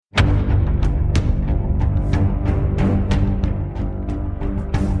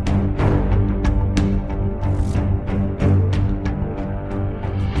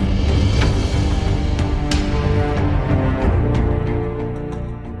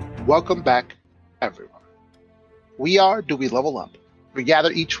Welcome back, everyone. We are Do We Level Up? We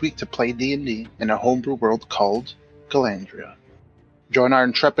gather each week to play D&D in a homebrew world called Galandria. Join our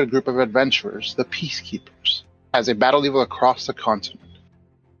intrepid group of adventurers, the Peacekeepers, as they battle evil across the continent.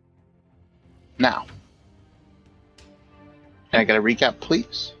 Now, can I get a recap,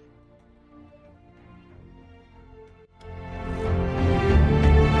 please?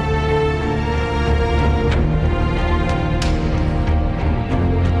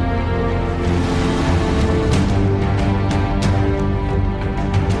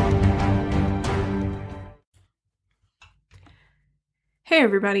 Hey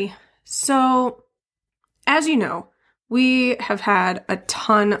everybody. So, as you know, we have had a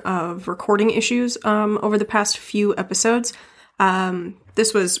ton of recording issues over the past few episodes.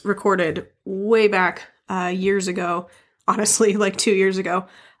 This was recorded way back years ago, honestly, like 2 years ago,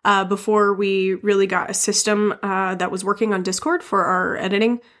 before we really got a system that was working on Discord for our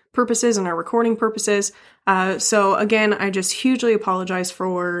editing purposes and our recording purposes. So again, I just hugely apologize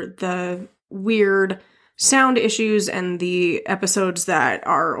for the weird sound issues and the episodes that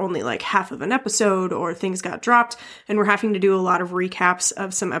are only like half of an episode or things got dropped, and we're having to do a lot of recaps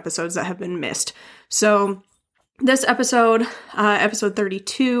of some episodes that have been missed. So this episode, episode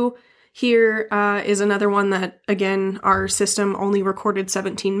 32 here, is another one that, again, our system only recorded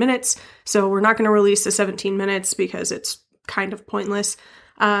 17 minutes, so we're not going to release the 17 minutes because it's kind of pointless.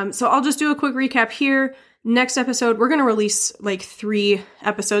 So I'll just do a quick recap here. Next episode, we're going to release like 3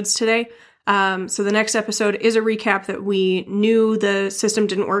 episodes today. So the next episode is a recap that we knew the system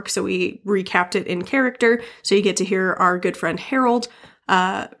didn't work, so we recapped it in character. So you get to hear our good friend Harold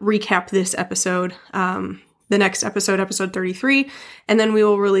recap this episode, the next episode, episode 33, and then we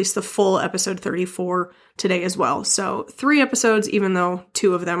will release the full episode 34 today as well. So 3 episodes, even though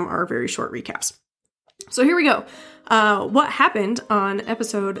 2 of them are very short recaps. So here we go. What happened on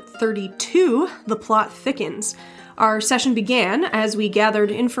episode 32, The Plot Thickens. Our session began as we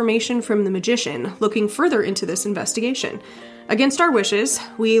gathered information from the magician, looking further into this investigation. Against our wishes,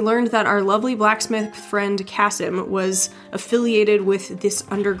 we learned that our lovely blacksmith friend Kasim was affiliated with this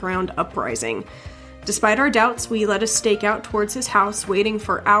underground uprising. Despite our doubts, we led a stake out towards his house, waiting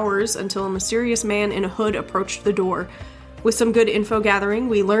for hours until a mysterious man in a hood approached the door. With some good info gathering,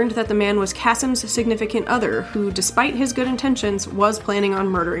 we learned that the man was Kasim's significant other, who, despite his good intentions, was planning on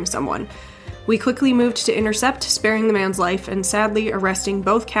murdering someone. We quickly moved to intercept, sparing the man's life, and sadly arresting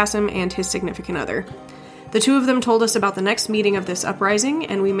both Kasim and his significant other. The 2 of them told us about the next meeting of this uprising,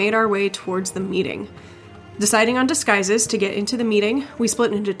 and we made our way towards the meeting. Deciding on disguises to get into the meeting, we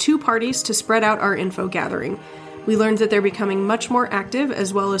split into 2 parties to spread out our info gathering. We learned that they're becoming much more active,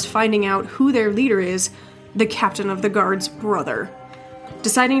 as well as finding out who their leader is, the captain of the guard's brother.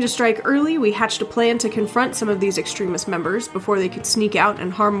 Deciding to strike early, we hatched a plan to confront some of these extremist members before they could sneak out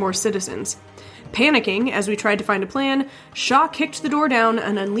and harm more citizens. Panicking as we tried to find a plan, Shaw kicked the door down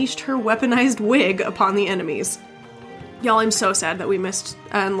and unleashed her weaponized wig upon the enemies. Y'all, I'm so sad that we missed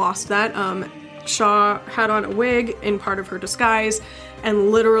and lost that. Shaw had on a wig in part of her disguise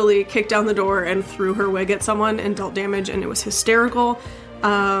and literally kicked down the door and threw her wig at someone and dealt damage, and it was hysterical.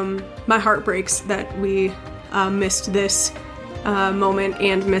 My heart breaks that we missed this moment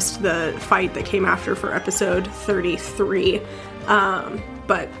and missed the fight that came after for episode 33.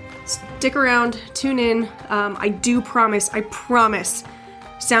 But stick around, tune in. I promise,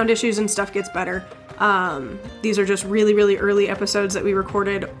 sound issues and stuff gets better. These are just really, really early episodes that we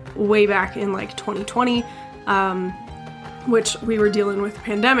recorded way back in like 2020, which we were dealing with the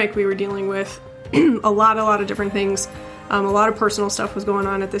pandemic. We were dealing with a lot of different things. A lot of personal stuff was going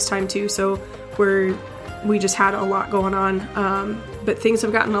on at this time too, so we just had a lot going on. But things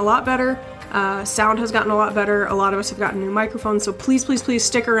have gotten a lot better. Sound has gotten a lot better. A lot of us have gotten new microphones, so please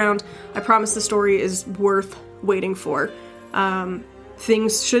stick around. I promise the story is worth waiting for.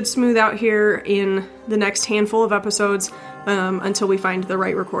 Things should smooth out here in the next handful of episodes until we find the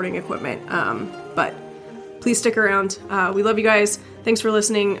right recording equipment. But please stick around. We love you guys. Thanks for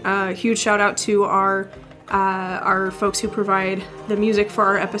listening. Huge shout out to our folks who provide the music for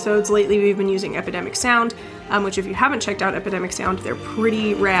our episodes. Lately, we've been using Epidemic Sound, which if you haven't checked out Epidemic Sound, they're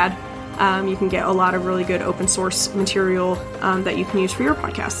pretty rad. You can get a lot of really good open source material that you can use for your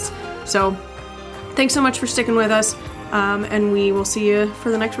podcasts. So thanks so much for sticking with us, and we will see you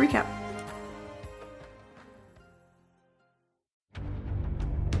for the next recap.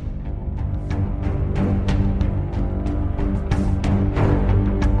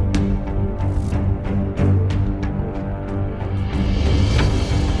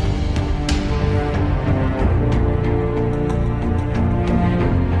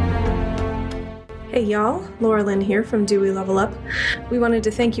 y'all. Laura Lynn here from Do We Level Up. We wanted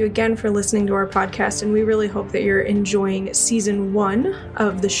to thank you again for listening to our podcast, and we really hope that you're enjoying season 1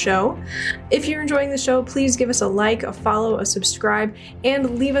 of the show. If you're enjoying the show, please give us a like, a follow, a subscribe,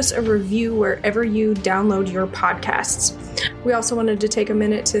 and leave us a review wherever you download your podcasts. We also wanted to take a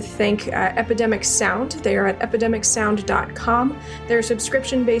minute to thank Epidemic Sound. They are at epidemicsound.com. They're a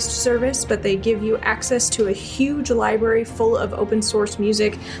subscription-based service, but they give you access to a huge library full of open source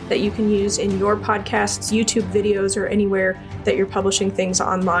music that you can use in your podcasts, YouTube videos, or anywhere that you're publishing things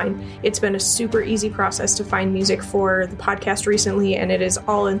online. It's been a super easy process to find music for the podcast recently, and it is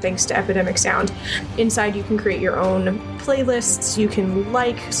all in thanks to Epidemic Sound. Inside, you can create your own playlists, you can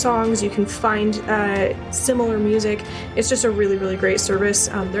like songs, you can find similar music. It's just a really, really great service.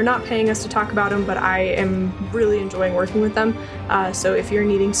 They're not paying us to talk about them, but I am really enjoying working with them. So if you're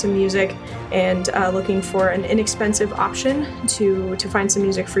needing some music and looking for an inexpensive option to find some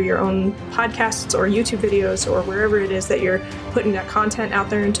music for your own podcasts or YouTube videos or wherever it is that you're putting that content out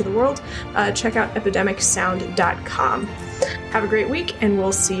there into the world, check out epidemicsound.com. Have a great week, and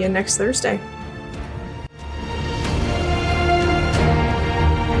we'll see you next Thursday.